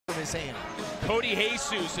his hand. Cody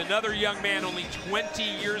Jesus, another young man, only 20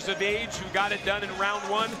 years of age, who got it done in round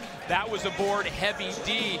one. That was aboard Heavy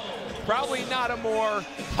D. Probably not a more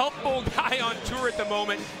humble guy on tour at the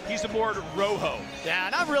moment. He's aboard Rojo. Yeah,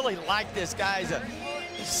 and I really like this guy. He's a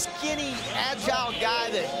skinny, agile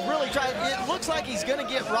guy that really tries. It looks like he's going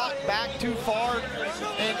to get rocked back too far,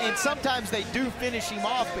 and sometimes they do finish him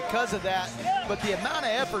off because of that. But the amount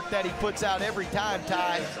of effort that he puts out every time,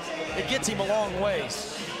 Ty, it gets him a long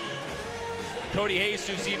ways. Cody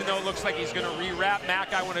Jesus, even though it looks like he's going to re-wrap,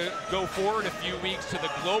 Mac, I want to go forward a few weeks to the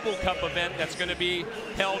Global Cup event that's going to be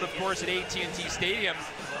held, of course, at AT&T Stadium.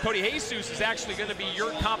 Cody Jesus is actually going to be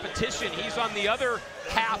your competition. He's on the other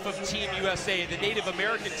half of Team USA, the Native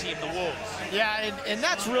American team, the Wolves. Yeah, and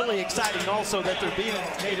that's really exciting also that they're being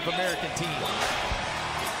a Native American team.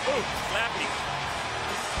 Ooh, slappy.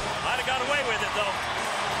 Might have got away with it, though.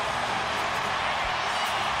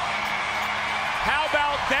 How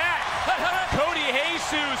about that? Cody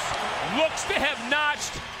Jesus looks to have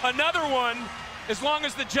notched another one, as long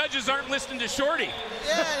as the judges aren't listening to Shorty.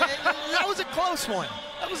 Yeah, that was a close one.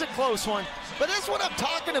 That was a close one. But that's what I'm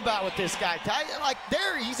talking about with this guy, Ty. Like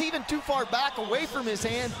there, he's even too far back away from his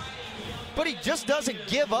hand, but he just doesn't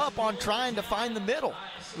give up on trying to find the middle.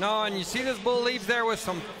 No, and you see this bull leaves there with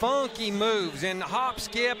some funky moves and hop,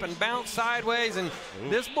 skip, and bounce sideways, and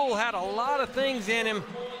this bull had a lot of things in him.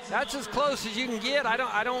 That's as close as you can get.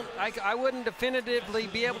 I wouldn't definitively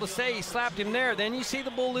be able to say he slapped him there. Then you see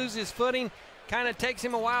the bull lose his footing. Kind of takes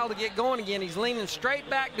him a while to get going again. He's leaning straight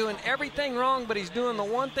back, doing everything wrong, but he's doing the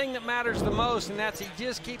one thing that matters the most, and that's he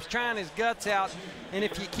just keeps trying his guts out. And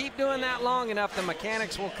if you keep doing that long enough, the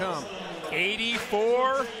mechanics will come.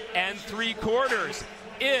 84 3/4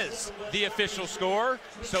 is the official score.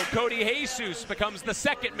 So Cody Jesus becomes the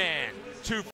second man to